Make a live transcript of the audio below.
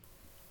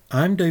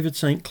I'm David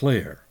St.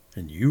 Clair,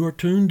 and you are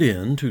tuned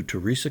in to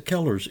Teresa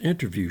Keller's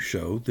interview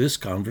show, This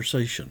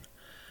Conversation.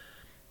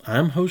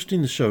 I'm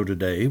hosting the show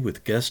today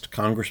with guest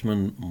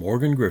Congressman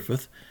Morgan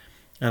Griffith,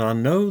 and I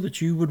know that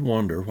you would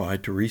wonder why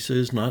Teresa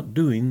is not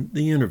doing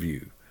the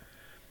interview.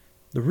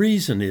 The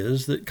reason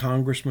is that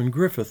Congressman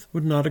Griffith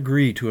would not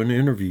agree to an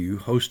interview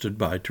hosted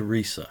by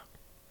Teresa.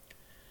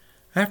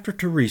 After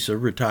Teresa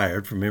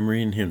retired from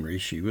Emory and Henry,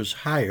 she was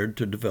hired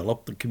to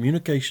develop the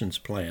communications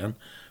plan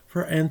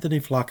for Anthony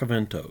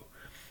Flacavento,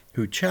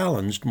 who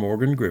challenged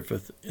Morgan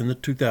Griffith in the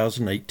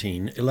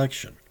 2018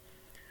 election.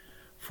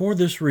 For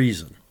this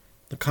reason,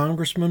 the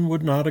congressman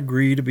would not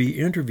agree to be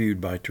interviewed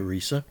by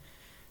Teresa,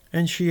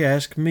 and she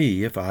asked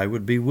me if I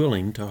would be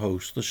willing to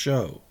host the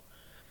show.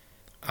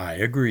 I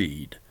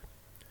agreed.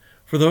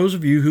 For those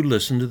of you who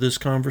listen to this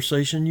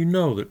conversation, you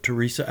know that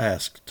Teresa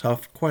asks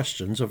tough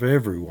questions of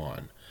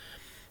everyone.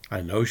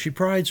 I know she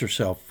prides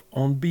herself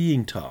on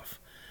being tough,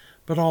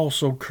 but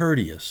also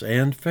courteous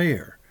and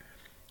fair.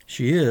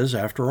 She is,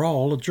 after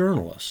all, a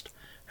journalist,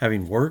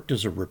 having worked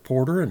as a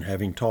reporter and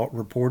having taught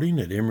reporting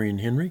at Emory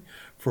and Henry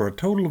for a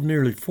total of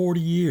nearly 40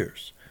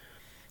 years.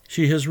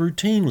 She has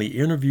routinely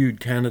interviewed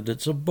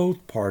candidates of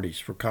both parties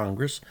for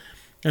Congress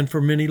and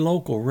for many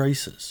local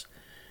races.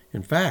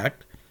 In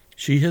fact,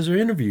 she has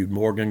interviewed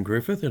Morgan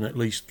Griffith in at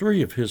least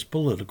 3 of his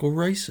political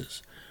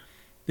races.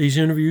 These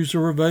interviews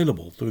are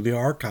available through the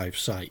archive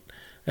site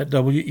at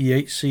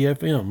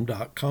wehcfm.com.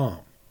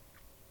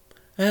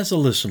 As a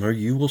listener,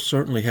 you will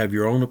certainly have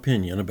your own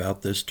opinion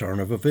about this turn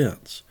of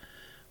events,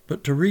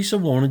 but Teresa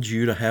wanted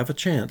you to have a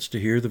chance to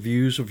hear the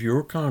views of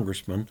your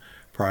congressman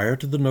prior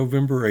to the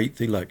November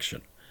 8th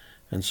election,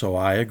 and so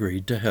I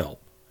agreed to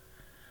help.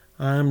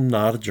 I'm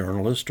not a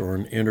journalist or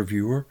an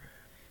interviewer.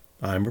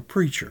 I'm a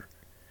preacher,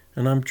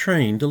 and I'm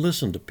trained to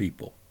listen to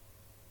people.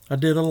 I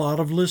did a lot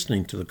of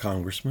listening to the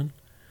congressman.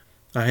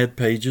 I had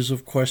pages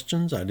of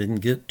questions I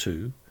didn't get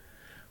to.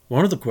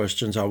 One of the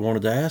questions I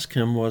wanted to ask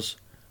him was,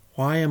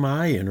 "Why am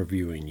I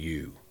interviewing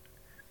you?"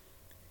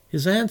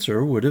 His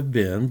answer would have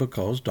been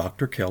because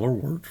Dr. Keller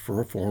worked for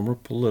a former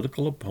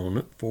political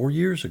opponent 4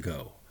 years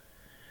ago.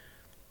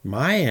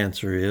 My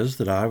answer is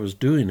that I was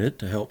doing it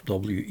to help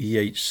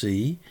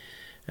WEHC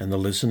and the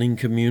listening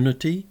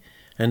community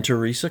and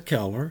Teresa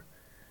Keller.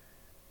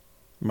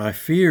 My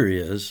fear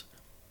is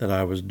that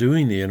I was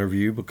doing the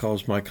interview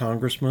because my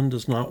congressman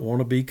does not want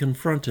to be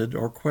confronted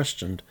or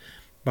questioned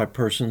by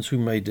persons who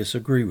may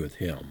disagree with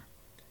him.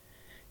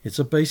 It's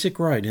a basic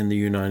right in the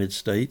United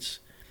States.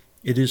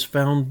 It is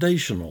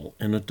foundational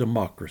in a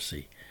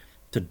democracy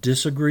to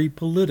disagree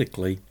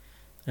politically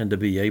and to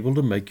be able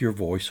to make your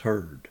voice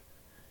heard.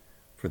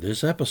 For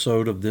this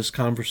episode of This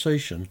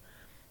Conversation,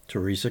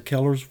 Teresa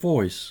Keller's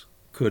voice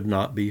could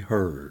not be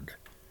heard.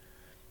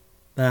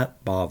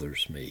 That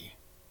bothers me.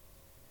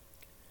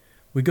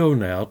 We go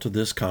now to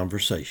this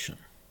conversation.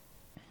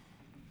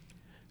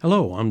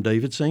 Hello, I'm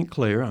David St.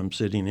 Clair. I'm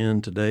sitting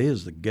in today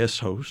as the guest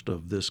host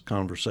of This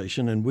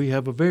Conversation, and we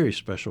have a very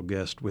special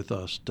guest with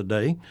us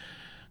today,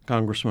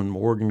 Congressman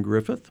Morgan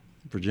Griffith,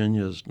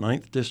 Virginia's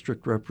 9th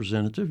District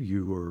Representative.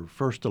 You were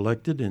first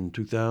elected in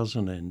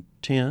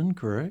 2010,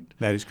 correct?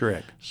 That is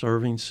correct.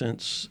 Serving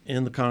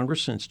in the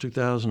Congress since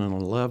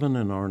 2011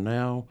 and are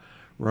now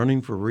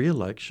running for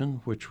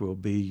re-election, which will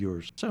be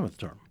your 7th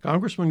term.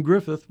 Congressman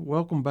Griffith,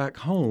 welcome back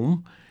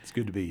home. It's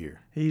good to be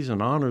here. He's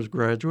an honors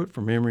graduate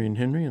from Emory and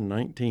Henry in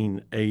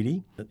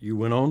 1980. You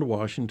went on to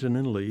Washington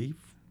and Lee,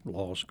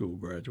 law school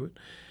graduate,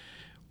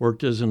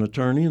 worked as an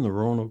attorney in the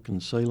Roanoke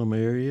and Salem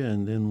area,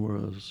 and then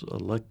was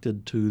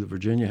elected to the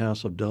Virginia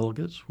House of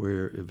Delegates,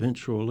 where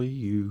eventually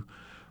you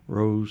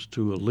rose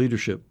to a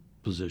leadership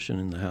position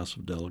in the House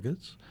of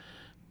Delegates.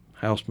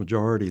 House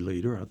Majority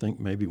Leader, I think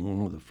maybe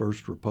one of the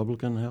first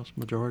Republican House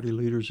Majority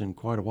Leaders in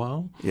quite a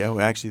while. Yeah,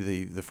 well,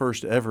 actually the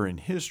first ever in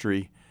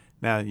history.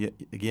 Now,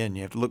 again,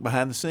 you have to look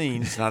behind the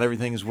scenes. Not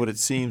everything is what it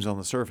seems on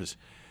the surface.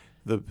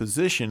 The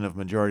position of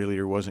Majority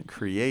Leader wasn't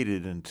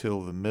created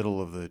until the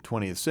middle of the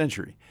 20th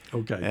century.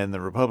 Okay. And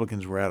the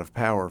Republicans were out of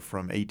power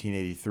from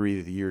 1883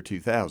 to the year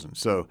 2000.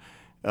 So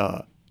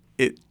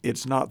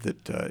it's not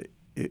that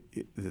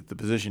that the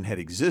position had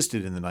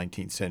existed in the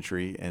 19th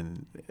century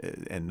and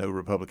no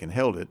Republican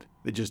held it.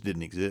 It just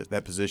didn't exist.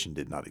 That position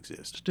did not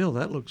exist. Still,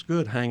 that looks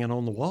good hanging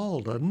on the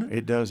wall, doesn't it?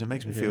 It does. It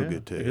makes me feel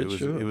good, too.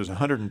 It was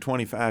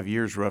 125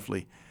 years,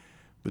 roughly,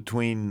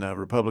 between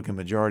Republican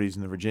majorities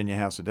in the Virginia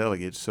House of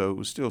Delegates, so it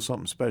was still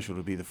something special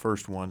to be the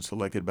first one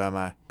selected by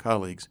my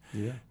colleagues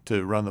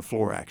to run the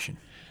floor action.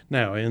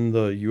 Now, in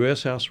the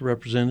U.S. House of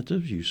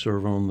Representatives, you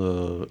serve on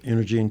the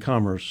Energy and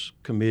Commerce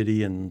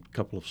Committee and a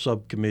couple of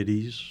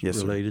subcommittees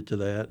related to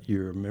that.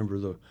 You're a member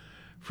of the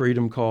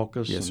Freedom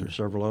Caucus and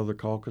several other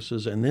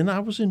caucuses. And then I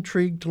was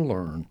intrigued to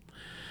learn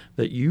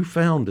that you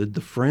founded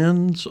the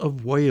Friends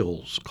of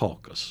Wales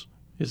Caucus.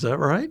 Is that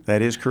right?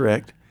 That is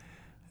correct.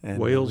 And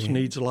Wales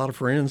needs a lot of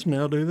friends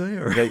now, do they?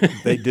 Or?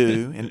 They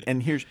do.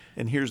 And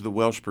here's the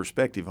Welsh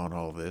perspective on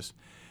all of this.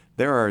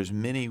 There are as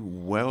many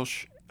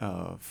Welsh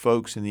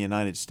folks in the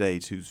United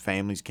States whose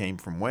families came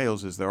from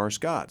Wales as there are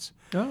Scots.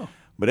 Oh.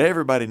 But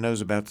everybody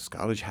knows about the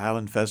Scottish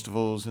Highland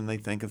festivals, and they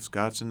think of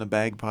Scots and the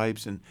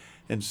bagpipes,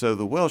 and so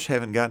the Welsh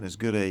haven't gotten as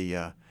good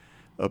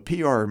a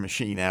PR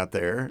machine out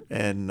there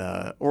and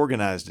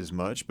organized as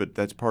much. But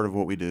that's part of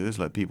what we do, is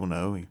let people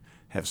know. We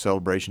have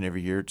celebration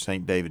every year at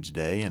St. David's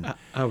Day. And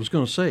I was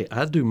going to say,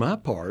 I do my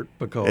part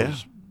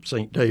because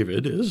St.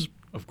 David is,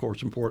 of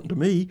course, important to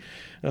me,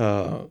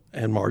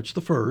 and March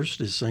the 1st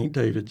is St.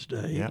 David's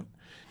Day. Yeah.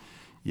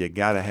 You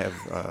got to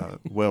have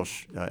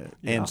Welsh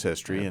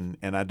ancestry, and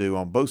I do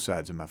on both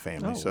sides of my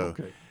family.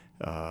 Okay.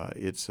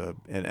 It's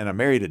and I'm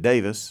married to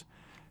Davis,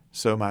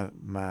 so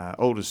my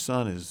oldest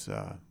son is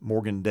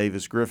Morgan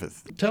Davis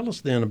Griffith. Tell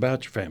us then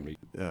about your family.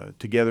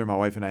 Together, my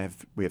wife and I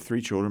we have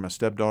 3 children. My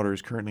stepdaughter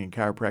is currently in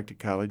chiropractic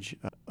college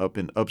up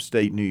in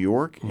upstate New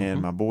York,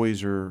 and my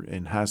boys are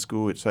in high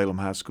school at Salem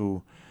High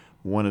School.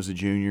 One is a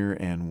junior,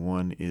 and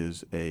one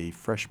is a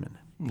freshman.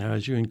 Now,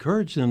 as you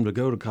encourage them to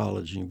go to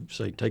college, you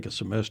say take a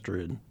semester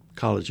in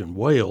college in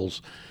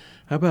Wales,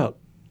 how about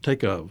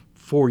take a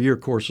 4-year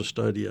course of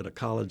study at a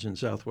college in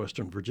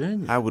southwestern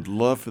Virginia? I would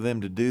love for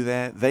them to do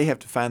that. They have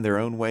to find their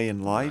own way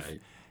in life.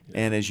 Right.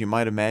 And as you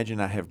might imagine,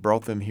 I have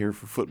brought them here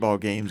for football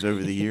games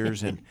over the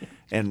years.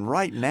 And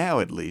right now,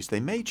 at least, they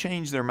may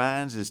change their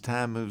minds as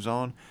time moves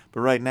on.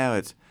 But right now,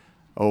 it's,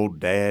 "Oh,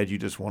 Dad, you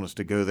just want us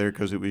to go there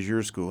because it was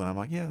your school." And I'm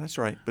like, "Yeah, that's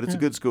right. But it's a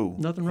good school."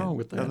 Nothing wrong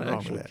with that, Nothing wrong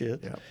actually, with that. kid.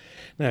 Yeah.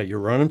 Now, you're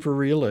running for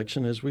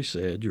re-election, as we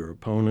said. Your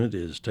opponent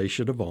is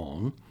Tasha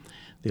Devon.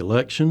 The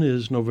election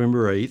is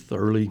November 8th.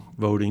 Early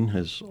voting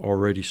has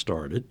already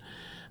started.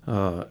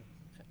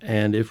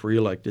 And if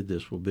reelected,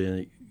 this will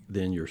be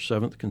then your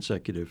 7th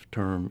consecutive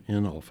term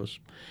in office.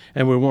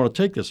 And we want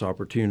to take this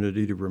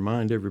opportunity to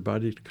remind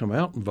everybody to come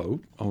out and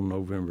vote on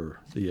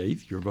November the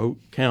 8th. Your vote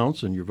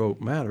counts and your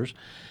vote matters.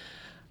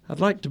 I'd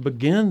like to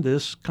begin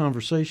this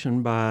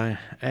conversation by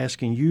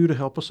asking you to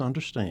help us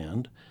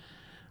understand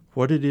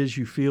what it is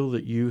you feel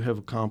that you have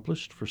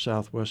accomplished for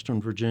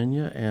southwestern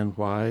Virginia, and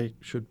why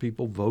should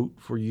people vote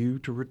for you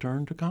to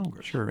return to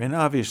Congress? Sure. And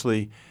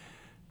obviously,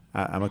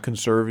 I'm a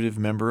conservative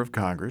member of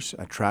Congress.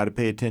 I try to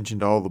pay attention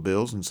to all the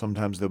bills, and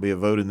sometimes there'll be a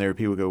vote in there.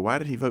 People go, "Why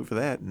did he vote for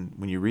that?" And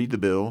when you read the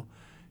bill,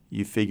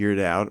 you figure it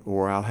out,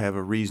 or I'll have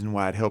a reason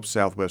why it helps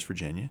Southwest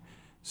Virginia.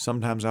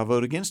 Sometimes I'll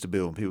vote against a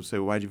bill, and people say,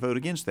 "Well, why'd you vote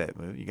against that?"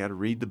 Well, you got to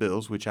read the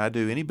bills, which I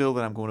do. Any bill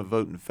that I'm going to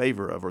vote in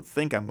favor of, or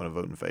think I'm going to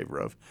vote in favor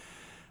of,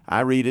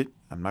 I read it.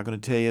 I'm not going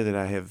to tell you that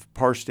I have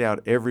parsed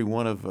out every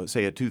one of,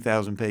 say, a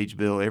 2,000-page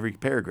bill, every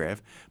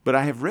paragraph, but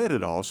I have read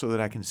it all so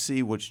that I can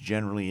see what's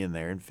generally in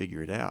there and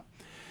figure it out.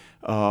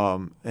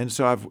 And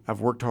so I've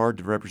worked hard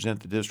to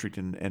represent the district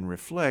and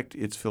reflect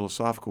its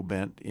philosophical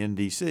bent in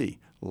D.C.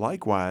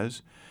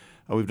 Likewise,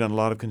 we've done a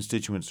lot of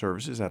constituent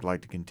services. I'd like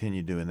to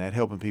continue doing that,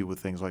 helping people with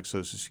things like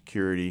Social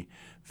Security,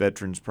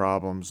 veterans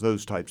problems,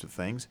 those types of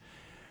things.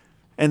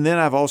 And then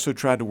I've also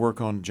tried to work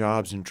on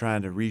jobs and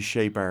trying to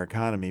reshape our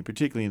economy,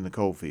 particularly in the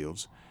coal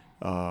fields,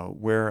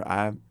 where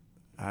I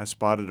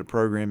spotted a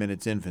program in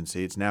its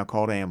infancy. It's now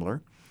called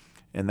AMLR,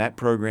 and that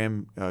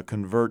program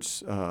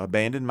converts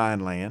abandoned mine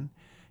land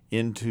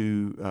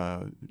into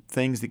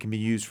things that can be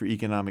used for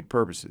economic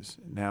purposes.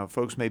 Now,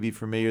 folks may be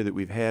familiar that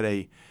we've had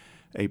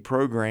a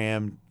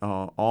program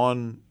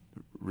on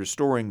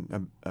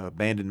restoring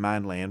abandoned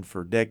mine land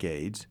for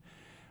decades,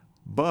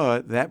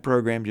 but that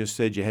program just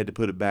said you had to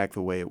put it back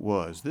the way it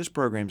was. This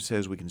program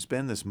says we can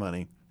spend this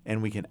money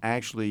and we can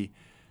actually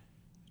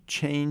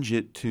change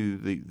it to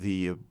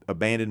the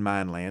abandoned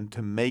mine land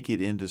to make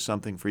it into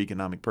something for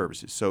economic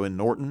purposes. So in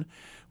Norton,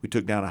 we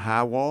took down a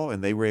high wall,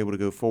 and they were able to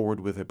go forward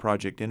with a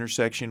project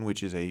intersection,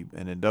 which is an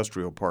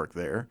industrial park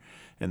there,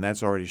 and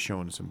that's already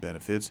showing some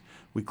benefits.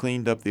 We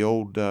cleaned up the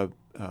old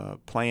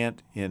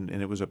plant, and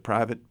it was a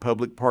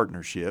private-public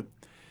partnership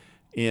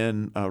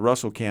in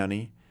Russell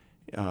County,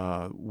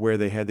 where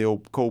they had the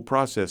old coal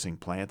processing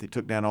plant. They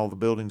took down all the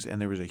buildings,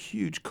 and there was a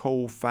huge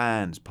coal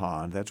fines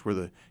pond. That's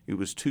where it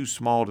was too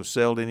small to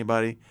sell to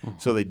anybody,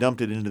 so they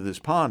dumped it into this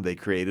pond they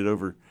created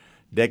over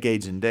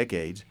decades and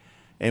decades.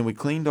 And we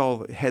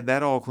had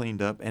that all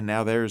cleaned up, and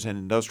now there's an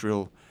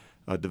industrial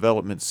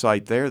development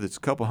site there that's a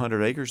couple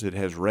hundred acres. It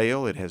has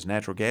rail, it has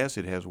natural gas,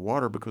 it has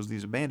water, because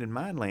these abandoned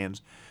mine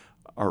lands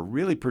are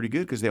really pretty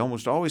good because they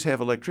almost always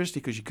have electricity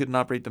because you couldn't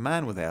operate the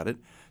mine without it.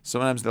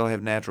 Sometimes they'll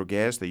have natural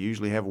gas. They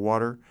usually have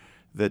water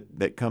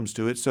that comes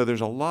to it. So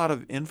there's a lot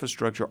of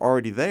infrastructure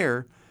already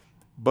there,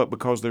 but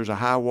because there's a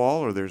high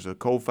wall or there's a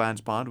coal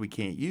fines pond, we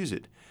can't use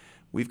it.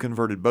 We've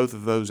converted both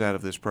of those out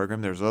of this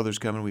program. There's others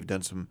coming. We've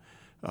done some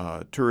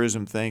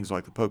tourism things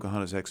like the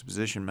Pocahontas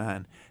Exposition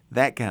Mine,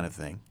 that kind of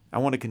thing. I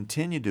want to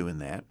continue doing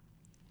that.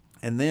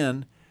 And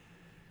then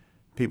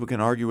people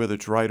can argue whether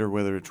it's right or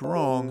whether it's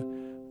wrong,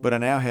 but I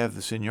now have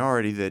the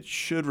seniority that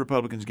should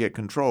Republicans get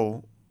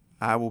control,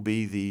 I will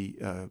be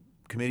the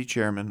committee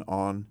chairman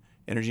on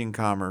Energy and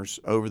Commerce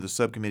over the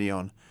subcommittee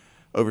on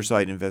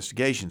Oversight and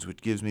Investigations,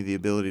 which gives me the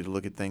ability to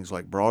look at things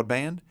like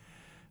broadband,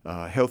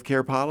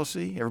 healthcare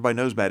policy. Everybody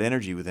knows about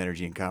energy with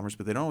Energy and Commerce,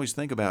 but they don't always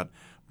think about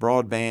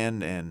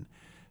broadband and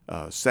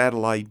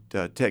satellite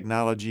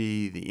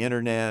technology, the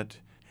internet.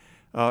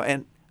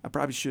 And I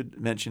probably should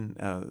mention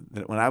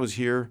that when I was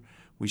here,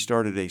 we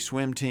started a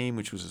swim team,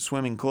 which was a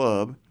swimming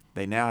club.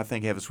 They now, I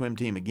think, have a swim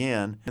team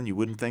again. And you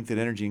wouldn't think that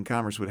Energy and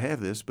Commerce would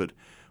have this, but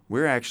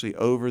we're actually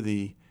over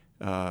the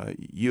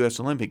U.S.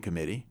 Olympic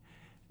Committee.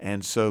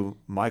 And so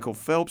Michael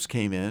Phelps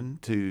came in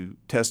to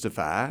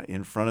testify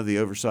in front of the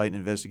Oversight and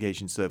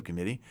Investigation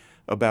Subcommittee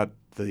about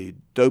the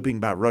doping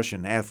by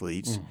Russian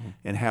athletes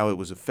and how it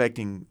was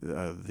affecting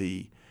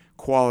the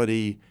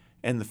quality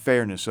and the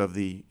fairness of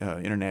the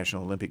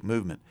International Olympic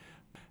movement.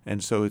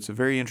 And so it's a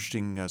very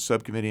interesting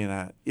subcommittee,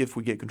 and if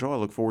we get control, I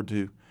look forward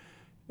to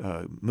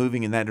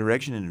moving in that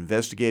direction and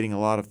investigating a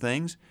lot of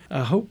things.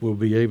 I hope we'll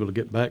be able to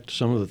get back to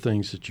some of the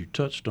things that you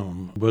touched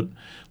on, but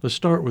let's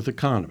start with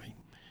economy.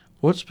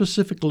 What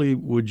specifically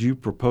would you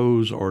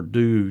propose or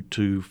do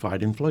to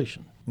fight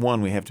inflation?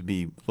 One, we have to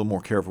be a little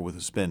more careful with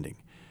the spending.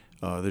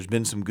 There's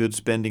been some good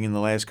spending in the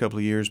last couple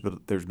of years,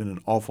 but there's been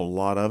an awful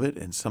lot of it,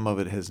 and some of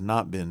it has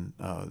not been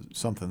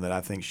something that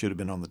I think should have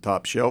been on the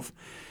top shelf.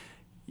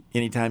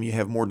 Anytime you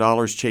have more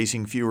dollars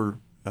chasing fewer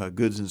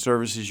goods and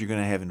services, you're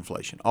going to have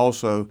inflation.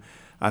 Also,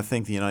 I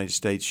think the United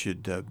States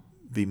should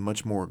be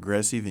much more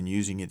aggressive in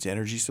using its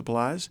energy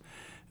supplies.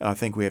 I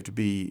think we have to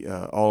be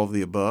all of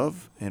the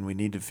above, and we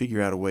need to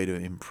figure out a way to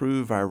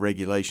improve our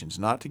regulations,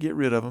 not to get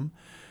rid of them,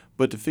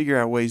 but to figure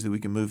out ways that we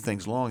can move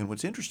things along. And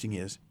what's interesting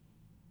is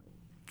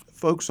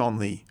folks on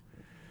the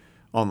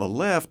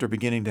left are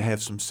beginning to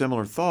have some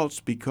similar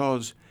thoughts,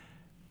 because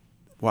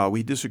while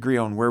we disagree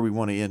on where we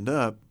want to end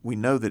up, we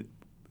know that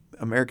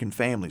American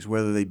families,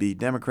 whether they be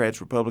Democrats,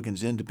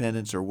 Republicans,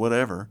 independents, or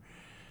whatever,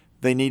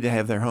 they need to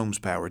have their homes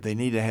powered. They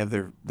need to have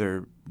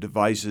their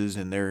devices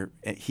and their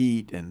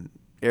heat and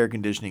air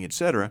conditioning,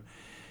 etc.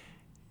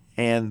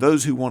 And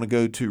those who want to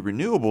go to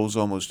renewables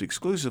almost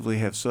exclusively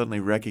have suddenly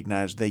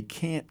recognized they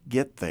can't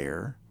get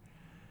there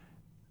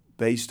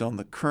based on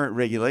the current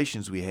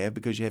regulations we have,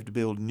 because you have to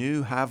build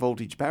new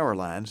high-voltage power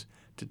lines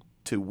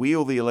to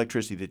wheel the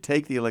electricity, to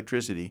take the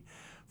electricity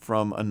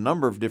from a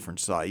number of different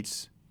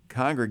sites,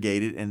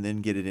 congregate it, and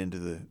then get it into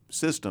the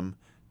system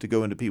to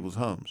go into people's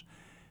homes.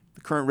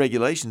 The current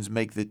regulations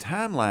make the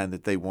timeline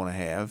that they want to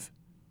have,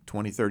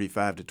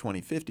 2035 to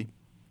 2050,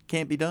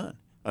 can't be done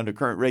under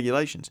current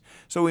regulations.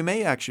 So we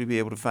may actually be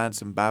able to find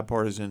some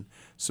bipartisan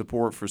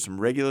support for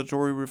some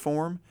regulatory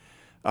reform.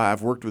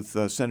 I've worked with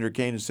Senator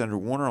Kaine and Senator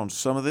Warner on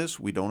some of this.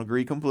 We don't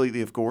agree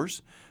completely, of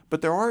course,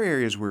 but there are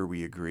areas where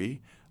we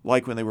agree,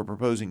 like when they were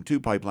proposing 2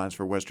 pipelines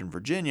for Western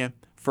Virginia.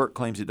 FERC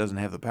claims it doesn't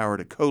have the power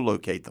to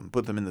co-locate them,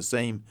 put them in the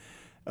same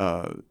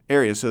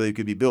area so they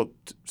could be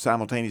built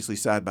simultaneously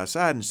side by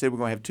side. Instead, we're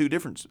going to have 2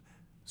 different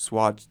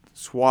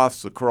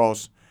swaths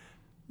across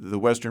the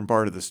western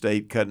part of the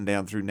state, cutting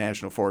down through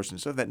national forests and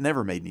stuff. That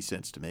never made any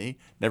sense to me,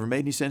 never made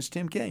any sense to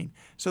Tim Kaine.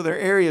 So there are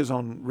areas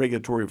on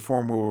regulatory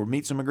reform where we'll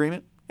meet some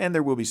agreement, and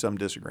there will be some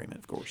disagreement,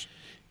 of course.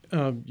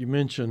 You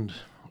mentioned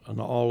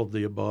an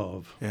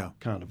all-of-the-above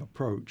kind of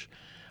approach.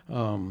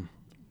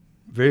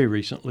 Very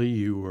recently,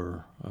 you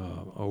were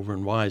over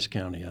in Wise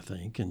County, I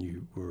think, and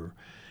you were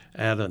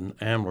at an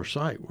Ambler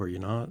site, were you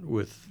not?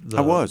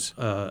 I was.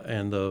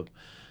 And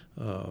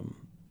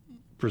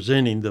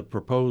presenting the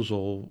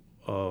proposal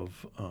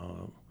of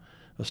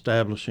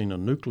establishing a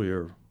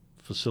nuclear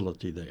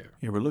facility there.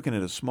 Yeah, we're looking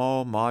at a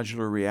small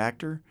modular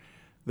reactor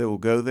that will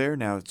go there.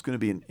 Now, it's going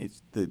to be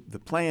the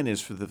plan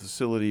is for the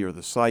facility or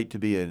the site to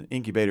be an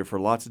incubator for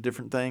lots of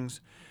different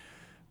things,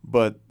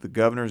 but the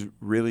governor's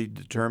really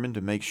determined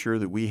to make sure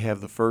that we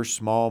have the first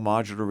small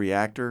modular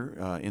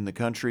reactor in the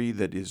country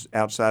that is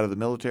outside of the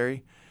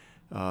military.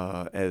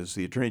 As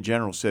the Attorney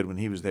General said when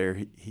he was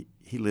there,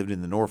 he lived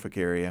in the Norfolk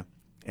area,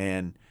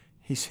 and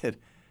he said,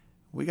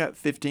 we got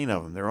 15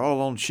 of them. They're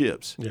all on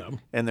ships,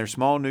 and they're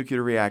small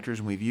nuclear reactors,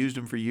 and we've used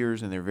them for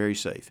years, and they're very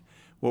safe.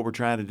 What we're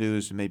trying to do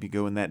is to maybe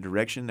go in that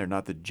direction. They're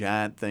not the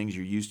giant things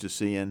you're used to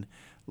seeing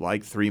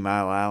like 3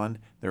 Mile Island.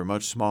 They're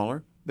much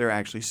smaller. They're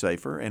actually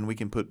safer, and we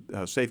can put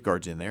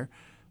safeguards in there.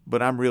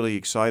 But I'm really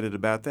excited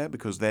about that,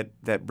 because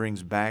that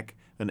brings back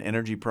an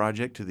energy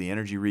project to the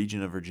energy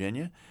region of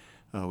Virginia.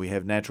 We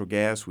have natural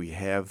gas, we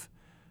have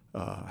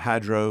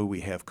hydro,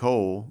 we have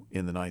coal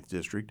in the 9th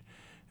District,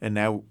 and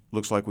now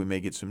looks like we may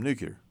get some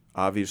nuclear.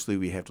 Obviously,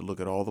 we have to look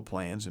at all the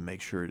plans and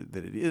make sure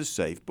that it is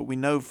safe, but we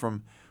know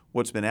from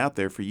what's been out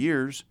there for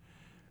years,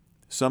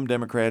 some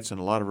Democrats and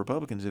a lot of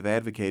Republicans have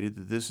advocated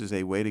that this is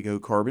a way to go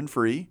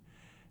carbon-free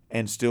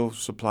and still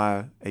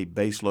supply a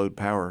baseload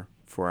power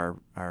for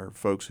our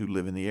folks who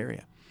live in the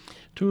area.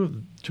 Two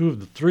of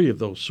the 3 of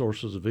those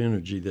sources of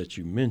energy that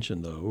you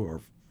mentioned, though,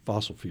 are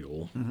fossil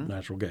fuel,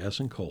 natural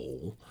gas and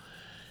coal,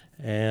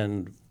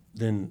 and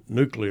then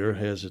nuclear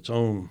has its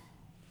own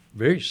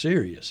very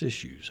serious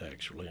issues,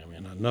 actually. I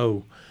mean, I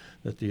know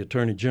that the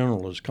Attorney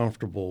General is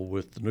comfortable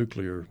with the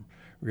nuclear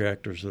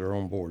reactors that are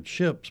on board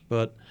ships,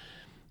 but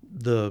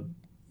the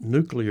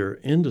nuclear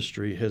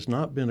industry has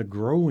not been a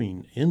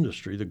growing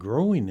industry. The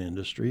growing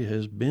industry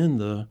has been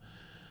the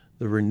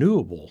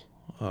renewable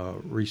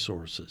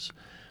resources.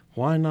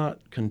 Why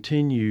not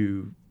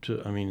continue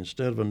to,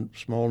 instead of a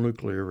small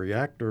nuclear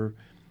reactor,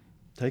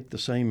 take the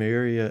same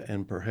area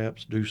and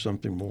perhaps do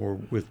something more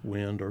with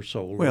wind or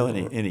solar? Well, and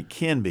it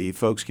can be.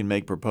 Folks can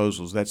make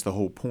proposals. That's the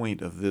whole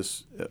point of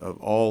this, of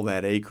all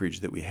that acreage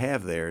that we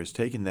have there, is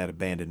taking that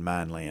abandoned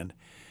mine land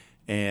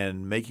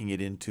and making it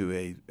into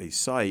a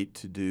site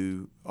to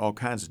do all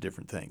kinds of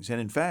different things. And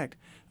in fact,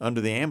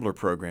 under the Ambler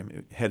program,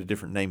 it had a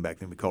different name back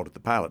then. We called it the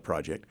Pilot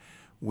Project.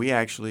 We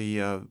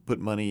actually put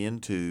money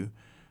into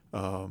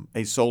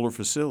a solar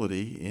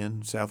facility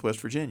in Southwest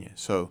Virginia.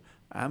 So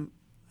I'm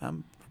a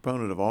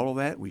proponent of all of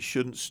that. We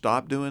shouldn't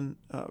stop doing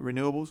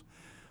renewables,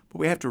 but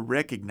we have to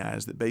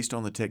recognize that based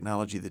on the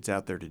technology that's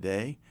out there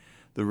today,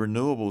 the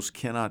renewables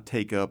cannot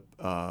take up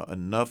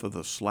enough of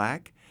the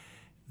slack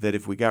that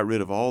if we got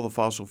rid of all the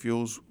fossil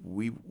fuels,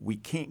 we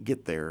can't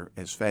get there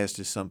as fast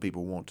as some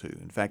people want to.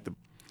 In fact,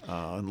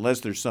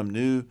 unless there's some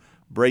new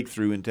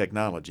breakthrough in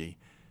technology,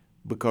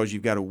 because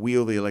you've got to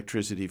wheel the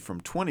electricity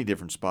from 20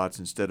 different spots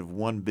instead of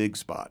one big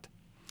spot.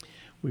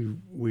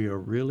 We are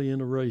really in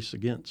a race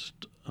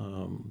against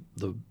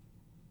the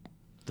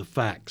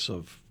facts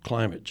of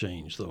climate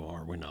change, though,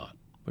 are we not?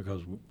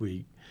 Because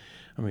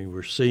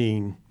we're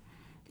seeing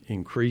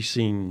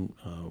increasing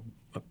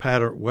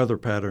weather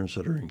patterns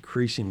that are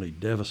increasingly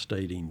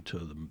devastating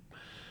to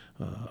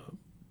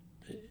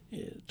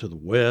the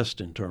west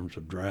in terms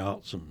of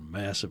droughts and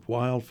massive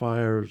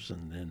wildfires,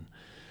 and then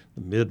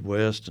the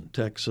Midwest and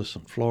Texas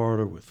and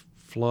Florida with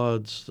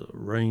floods,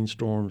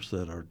 rainstorms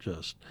that are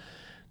just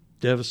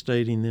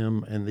devastating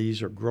them, and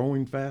these are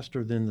growing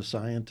faster than the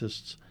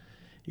scientists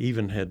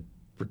even had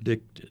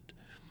predicted.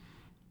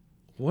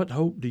 What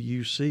hope do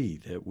you see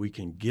that we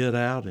can get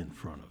out in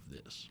front of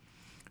this?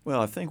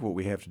 Well, I think what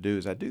we have to do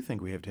is, I do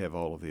think we have to have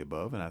all of the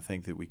above, and I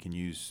think that we can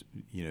use,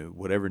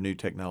 whatever new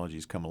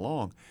technologies come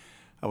along.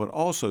 I would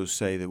also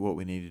say that what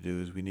we need to do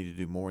is we need to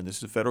do more, and this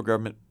is a federal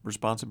government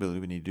responsibility.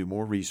 We need to do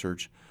more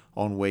research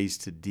on ways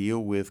to deal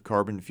with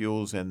carbon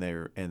fuels and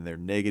their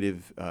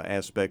negative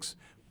aspects,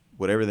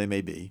 whatever they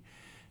may be.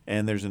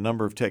 And there's a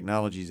number of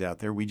technologies out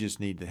there. We just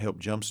need to help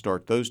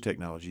jumpstart those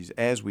technologies.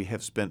 As we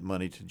have spent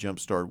money to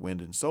jumpstart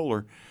wind and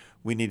solar,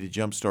 we need to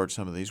jumpstart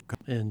some of these.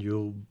 And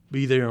you'll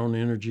be there on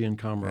Energy and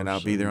Commerce. And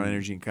I'll be there on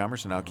Energy and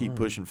Commerce, and I'll keep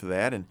pushing for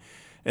that.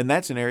 And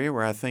that's an area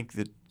where I think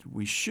that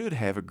we should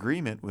have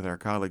agreement with our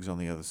colleagues on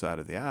the other side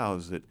of the aisle,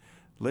 is that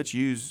let's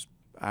use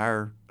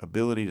our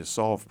ability to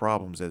solve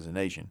problems as a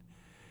nation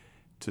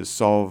to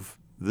solve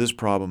this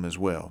problem as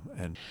well.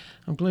 And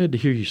I'm glad to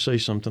hear you say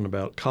something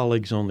about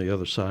colleagues on the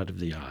other side of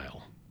the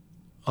aisle.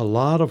 A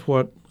lot of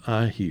what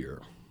I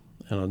hear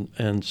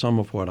and some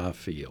of what I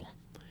feel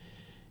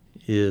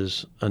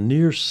is a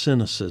near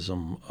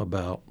cynicism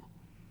about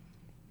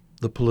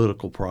the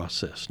political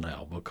process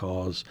now,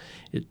 because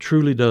it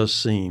truly does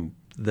seem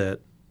that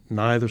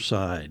neither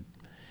side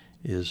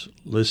is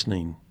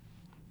listening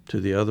to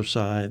the other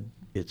side.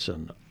 It's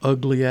an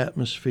ugly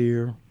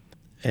atmosphere.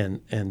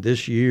 And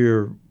this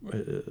year,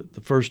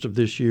 the first of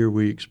this year,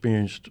 we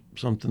experienced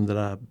something that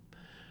I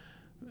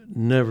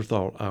never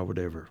thought I would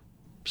ever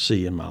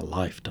see in my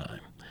lifetime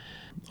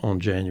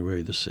on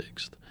January the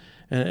 6th.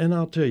 And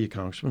I'll tell you,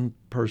 Congressman,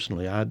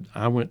 personally,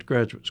 I went to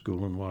graduate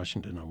school in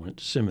Washington. I went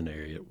to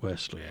seminary at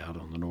Wesley out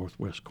on the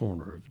northwest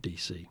corner of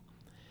D.C.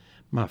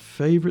 My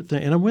favorite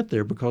thing, and I went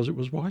there because it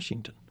was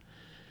Washington,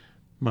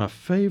 my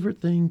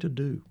favorite thing to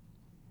do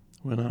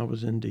when I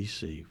was in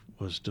D.C.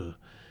 was to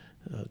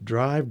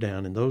drive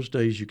down. In those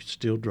days, you could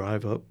still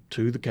drive up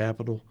to the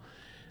Capitol.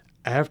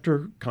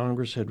 After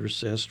Congress had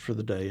recessed for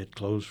the day, had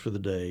closed for the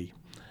day,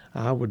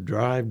 I would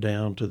drive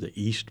down to the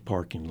east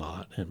parking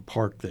lot and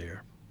park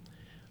there,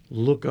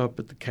 look up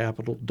at the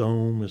Capitol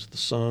dome as the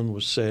sun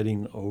was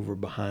setting over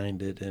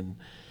behind it, and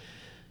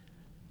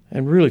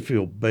really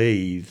feel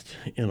bathed,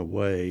 in a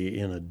way,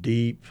 in a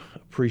deep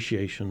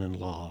appreciation and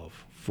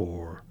love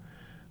for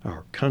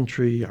our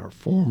country, our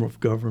form of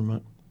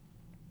government.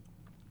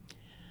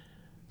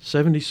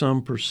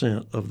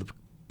 70-some% of the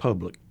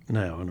public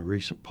now, in a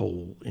recent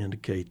poll,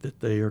 indicate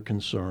that they are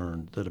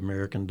concerned that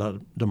American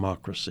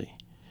democracy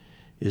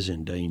is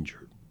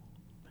endangered.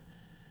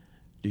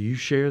 Do you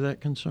share that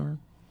concern?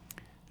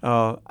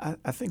 I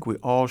think we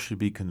all should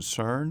be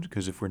concerned,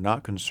 because if we're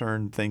not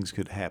concerned, things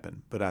could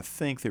happen. But I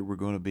think that we're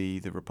going to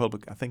be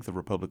I think the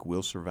Republic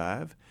will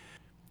survive.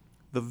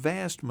 The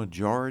vast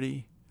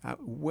majority,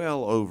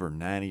 well over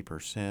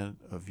 90%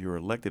 of your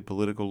elected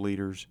political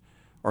leaders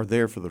are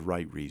there for the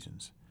right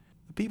reasons.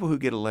 The people who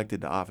get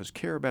elected to office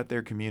care about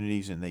their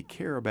communities, and they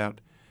care about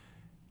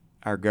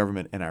our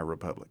government and our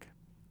republic.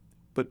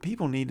 But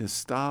people need to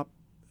stop,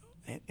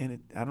 and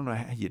I don't know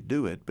how you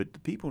do it, but the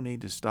people need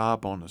to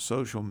stop on the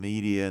social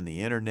media and the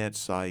internet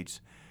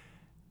sites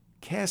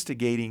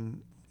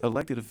castigating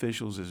elected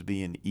officials as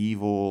being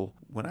evil.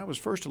 When I was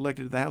first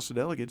elected to the House of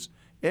Delegates,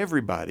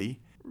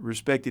 everybody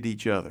respected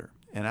each other.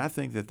 And I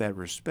think that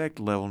respect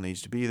level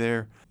needs to be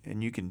there.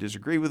 And you can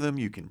disagree with them,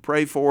 you can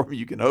pray for them,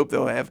 you can hope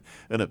they'll have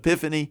an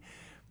epiphany,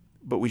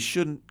 but we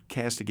shouldn't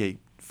castigate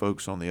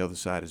folks on the other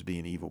side as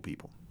being evil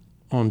people.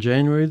 On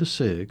January the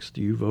 6th,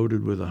 you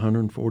voted with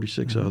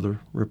 146 other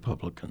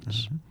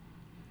Republicans.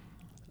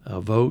 a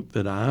vote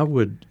that I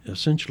would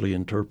essentially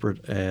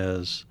interpret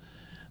as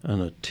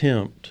an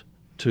attempt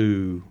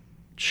to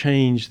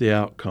change the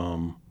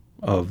outcome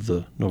of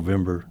the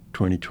November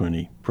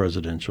 2020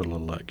 presidential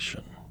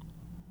election.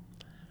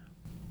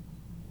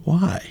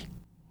 Why?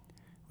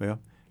 Well,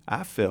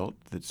 I felt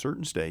that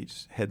certain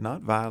states had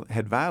not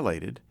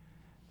violated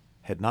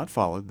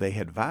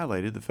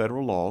the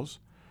federal laws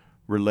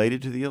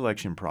related to the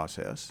election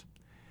process,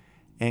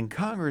 and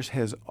Congress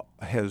has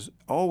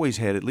always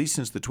had, at least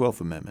since the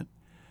 12th Amendment,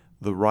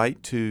 the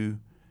right to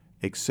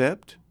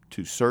accept,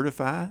 to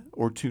certify,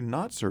 or to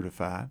not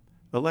certify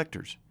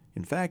electors.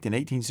 In fact, in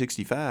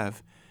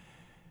 1865,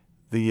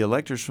 the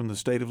electors from the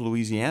state of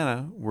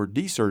Louisiana were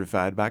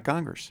decertified by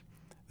Congress.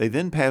 They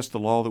then passed the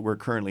law that we're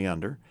currently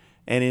under,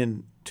 and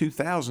in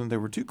 2000, there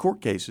were two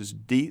court cases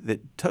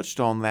that touched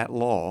on that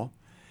law.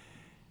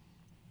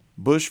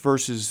 Bush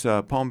versus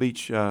Palm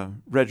Beach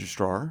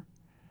registrar,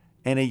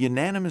 and a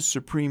unanimous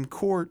Supreme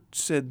Court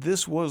said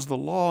this was the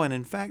law, and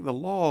in fact, the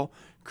law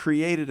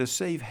created a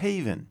safe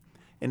haven.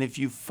 And if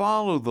you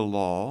follow the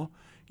law,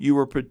 you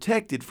were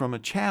protected from a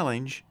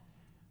challenge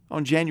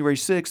on January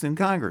 6th in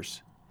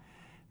Congress.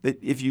 That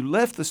if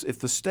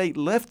the state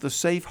left the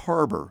safe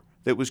harbor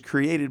that was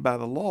created by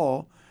the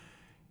law,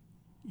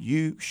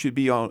 you should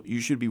be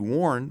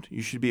warned,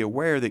 you should be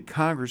aware that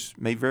Congress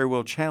may very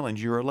well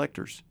challenge your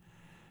electors.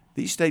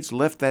 These states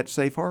left that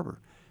safe harbor.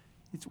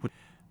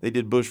 They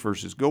did Bush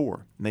versus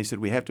Gore, and they said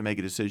we have to make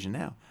a decision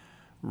now.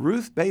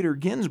 Ruth Bader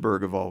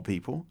Ginsburg, of all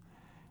people,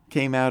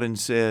 came out and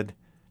said,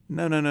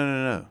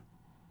 no.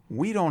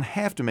 We don't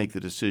have to make the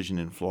decision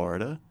in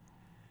Florida.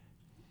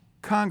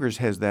 Congress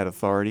has that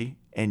authority,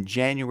 and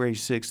January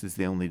 6th is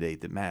the only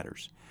date that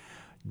matters.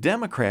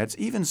 Democrats,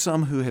 even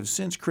some who have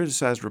since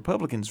criticized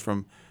Republicans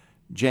from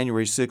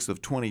January 6th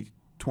of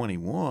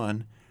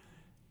 2021,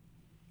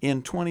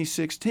 in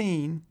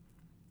 2016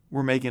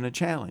 were making a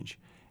challenge.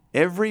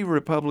 Every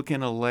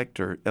Republican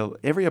elected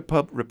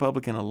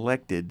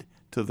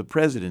to the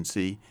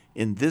presidency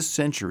in this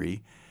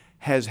century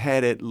has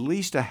had at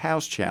least a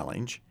House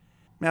challenge.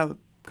 Now,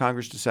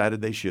 Congress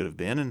decided they should have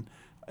been, and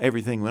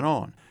everything went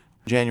on.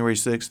 January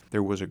 6th,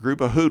 there was a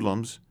group of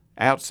hoodlums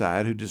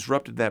outside who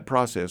disrupted that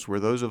process, where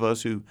those of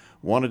us who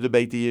want to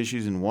debate the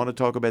issues and want to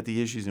talk about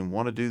the issues and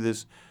want to do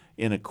this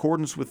in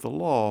accordance with the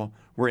law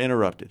were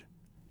interrupted,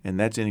 and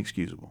that's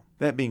inexcusable.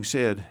 That being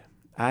said,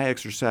 I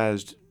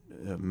exercised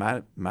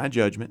my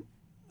judgment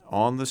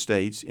on the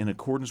states in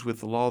accordance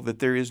with the law that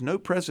there is no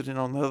precedent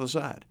on the other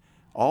side.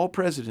 All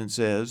precedent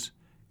says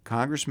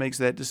Congress makes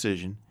that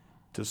decision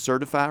to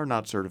certify or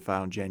not certify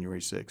on January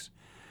 6th.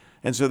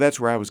 And so that's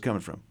where I was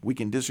coming from. We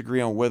can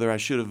disagree on whether I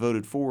should have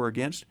voted for or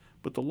against,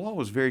 but the law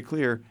was very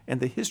clear and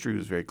the history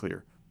was very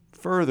clear.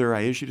 Further,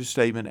 I issued a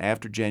statement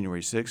after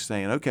January 6th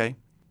saying, okay,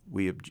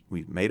 we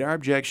made our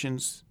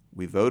objections,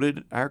 we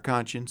voted our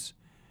conscience,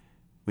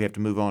 we have to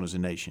move on as a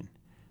nation.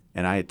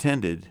 And I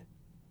attended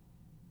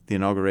the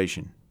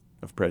inauguration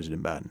of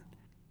President Biden,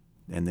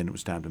 and then it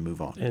was time to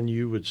move on. And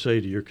you would say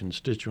to your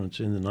constituents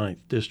in the 9th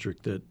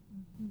District that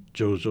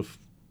Joseph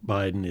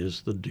Biden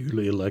is the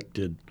duly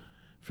elected,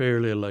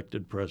 fairly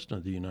elected President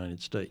of the United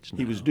States now.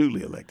 He was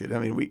duly elected. I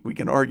mean, we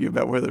can argue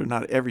about whether or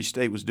not every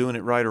state was doing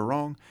it right or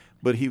wrong,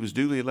 but he was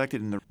duly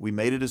elected, and we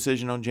made a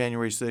decision on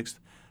January 6th.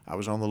 I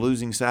was on the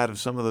losing side of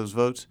some of those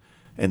votes,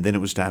 and then it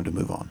was time to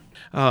move on.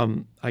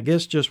 I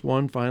guess just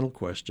one final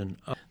question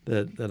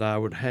that I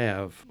would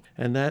have,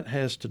 and that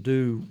has to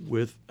do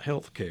with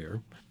health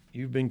care.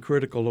 You've been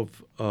critical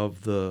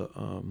of the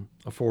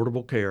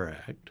Affordable Care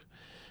Act,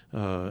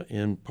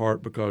 in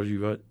part because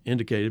you've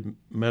indicated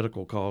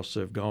medical costs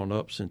have gone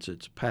up since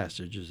its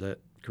passage. Is that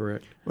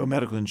correct? Well,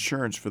 medical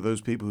insurance for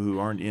those people who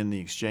aren't in the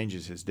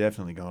exchanges has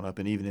definitely gone up,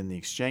 and even in the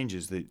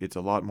exchanges, it's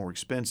a lot more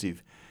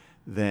expensive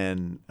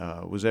than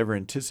was ever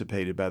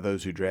anticipated by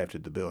those who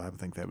drafted the bill. I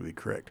think that would be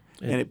correct.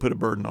 And it put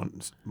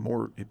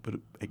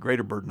a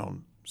greater burden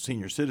on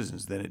senior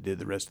citizens than it did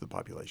the rest of the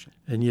population.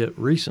 And yet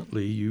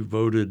recently you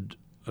voted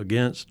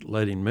against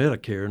letting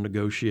Medicare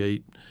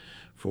negotiate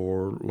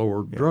for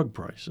lower drug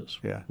prices.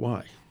 Yeah.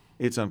 Why?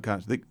 It's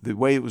unconstitutional. The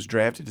way it was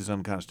drafted is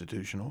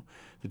unconstitutional.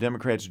 The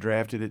Democrats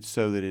drafted it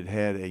so that it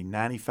had a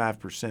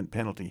 95%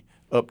 penalty,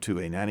 up to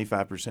a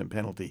 95%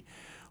 penalty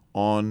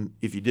on,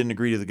 if you didn't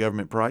agree to the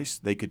government price,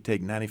 they could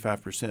take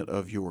 95%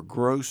 of your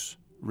gross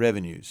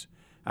revenues.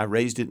 I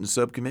raised it in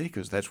subcommittee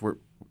because that's what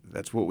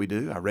we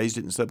do. I raised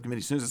it in subcommittee.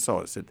 As soon as I saw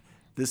it, I said,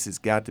 this has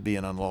got to be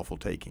an unlawful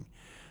taking.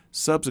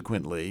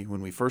 Subsequently,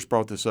 when we first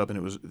brought this up,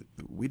 and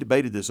we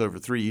debated this over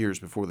 3 years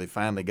before they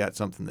finally got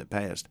something that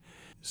passed.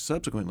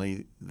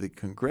 Subsequently, the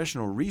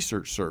Congressional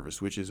Research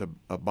Service, which is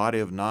a body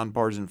of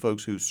nonpartisan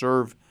folks who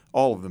serve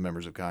all of the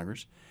members of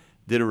Congress,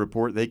 did a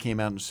report. They came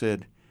out and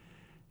said,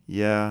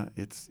 yeah,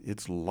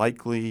 it's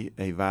likely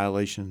a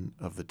violation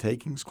of the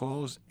takings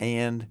clause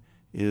and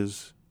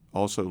is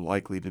also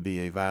likely to be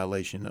a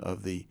violation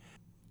of the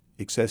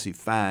excessive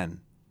fine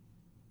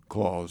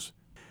clause.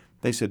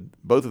 They said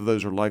both of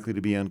those are likely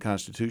to be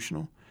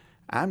unconstitutional.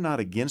 I'm not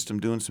against them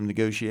doing some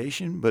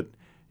negotiation, but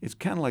it's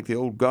kind of like the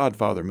old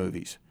Godfather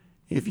movies.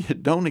 if you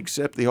don't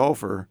accept the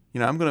offer,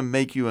 I'm going to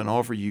make you an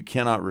offer you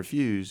cannot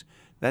refuse.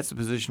 That's the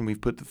position we've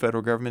put the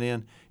federal government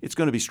in. It's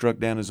going to be struck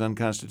down as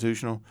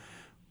unconstitutional.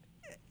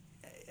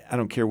 I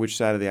don't care which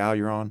side of the aisle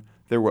you're on.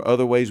 There were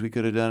other ways we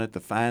could have done it. The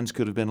fines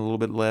could have been a little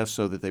bit less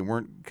so that they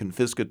weren't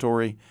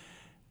confiscatory,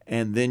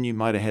 and then you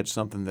might have had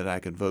something that I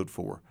could vote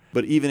for.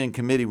 But even in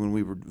committee, when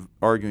we were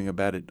arguing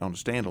about it on a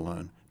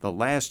standalone, the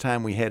last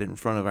time we had it in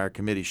front of our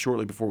committee,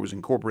 shortly before it was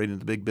incorporated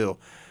into the big bill,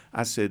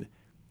 I said,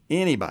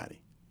 anybody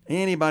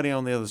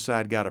on the other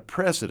side got a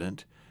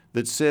precedent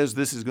that says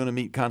this is going to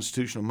meet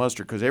constitutional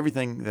muster, because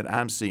everything that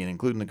I'm seeing,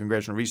 including the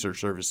Congressional Research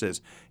Service,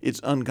 says it's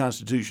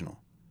unconstitutional.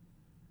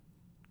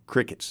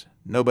 Crickets.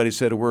 Nobody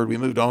said a word. We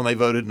moved on. They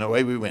voted, and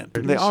away we went.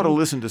 They ought to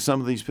listen to some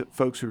of these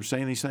folks who are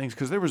saying these things,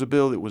 because there was a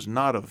bill that was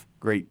not of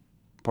great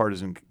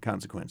partisan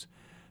consequence.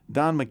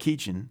 Don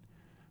McEachin,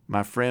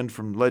 my friend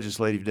from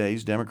legislative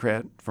days,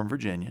 Democrat from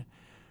Virginia,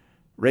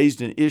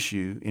 raised an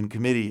issue in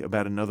committee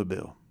about another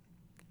bill.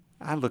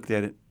 I looked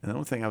at it, and the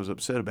only thing I was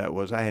upset about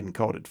was I hadn't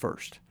caught it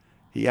first.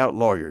 He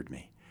outlawyered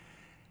me.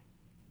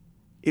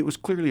 It was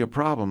clearly a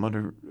problem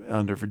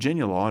under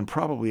Virginia law and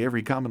probably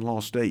every common law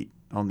state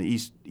on the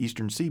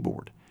eastern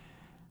seaboard.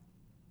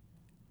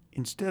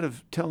 Instead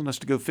of telling us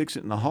to go fix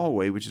it in the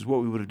hallway, which is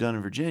what we would have done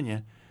in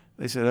Virginia,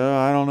 they said,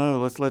 I don't know,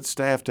 let's let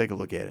staff take a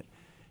look at it.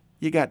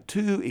 You got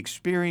two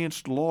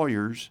experienced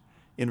lawyers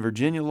in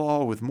Virginia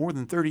law with more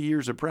than 30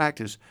 years of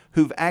practice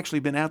who've actually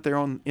been out there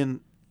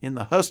in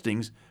the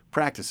hustings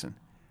practicing.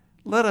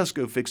 Let us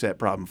go fix that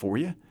problem for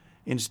you,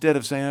 instead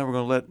of saying, we're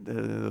going to let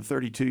the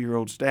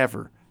 32-year-old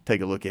staffer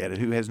take a look at it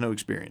who has no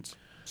experience.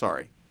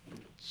 Sorry.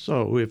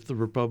 So if the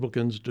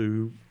Republicans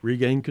do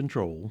regain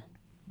control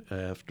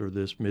after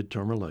this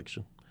midterm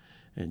election,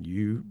 and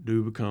you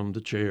do become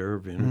the chair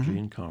of Energy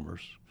and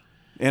Commerce.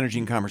 Energy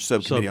and Commerce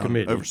Subcommittee on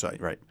Oversight,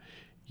 right.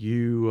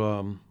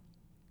 You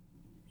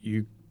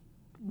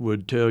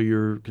would tell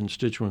your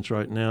constituents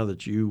right now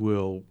that you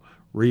will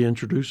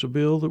reintroduce a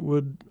bill that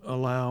would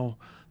allow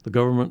the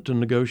government to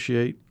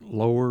negotiate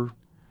lower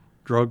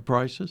drug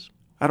prices?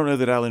 I don't know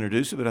that I'll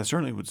introduce it, but I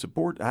certainly would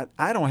support.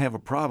 I don't have a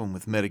problem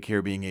with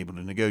Medicare being able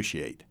to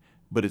negotiate,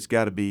 but it's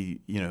got to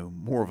be,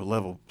 more of a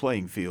level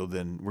playing field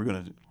than you're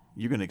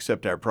going to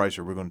accept our price,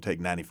 or we're going to take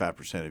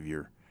 95% of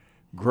your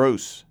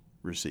gross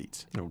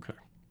receipts. Okay.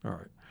 All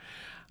right.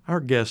 Our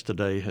guest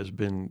today has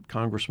been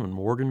Congressman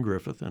Morgan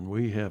Griffith, and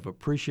we have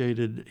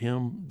appreciated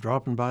him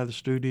dropping by the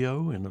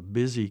studio in a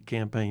busy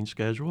campaign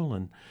schedule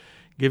and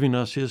giving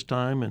us his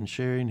time and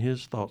sharing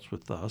his thoughts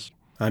with us.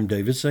 I'm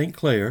David St.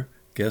 Clair,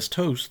 guest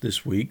host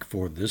this week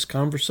for This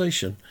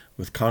Conversation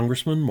with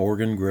Congressman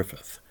Morgan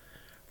Griffith.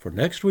 For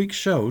next week's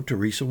show,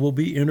 Teresa will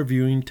be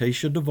interviewing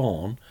Tasha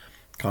Devon,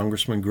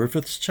 Congressman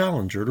Griffith's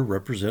challenger to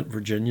represent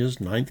Virginia's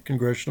 9th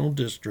Congressional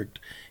District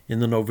in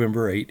the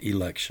November 8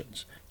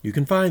 elections. You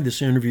can find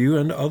this interview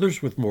and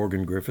others with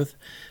Morgan Griffith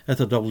at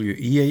the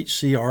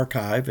WEHC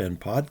archive and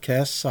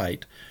podcast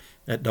site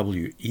at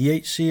WEHCFM.com.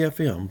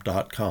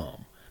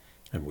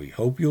 And we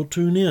hope you'll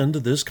tune in to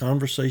This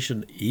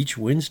Conversation each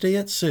Wednesday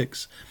at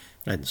 6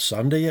 and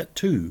Sunday at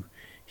 2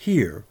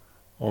 here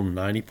on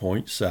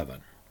 90.7.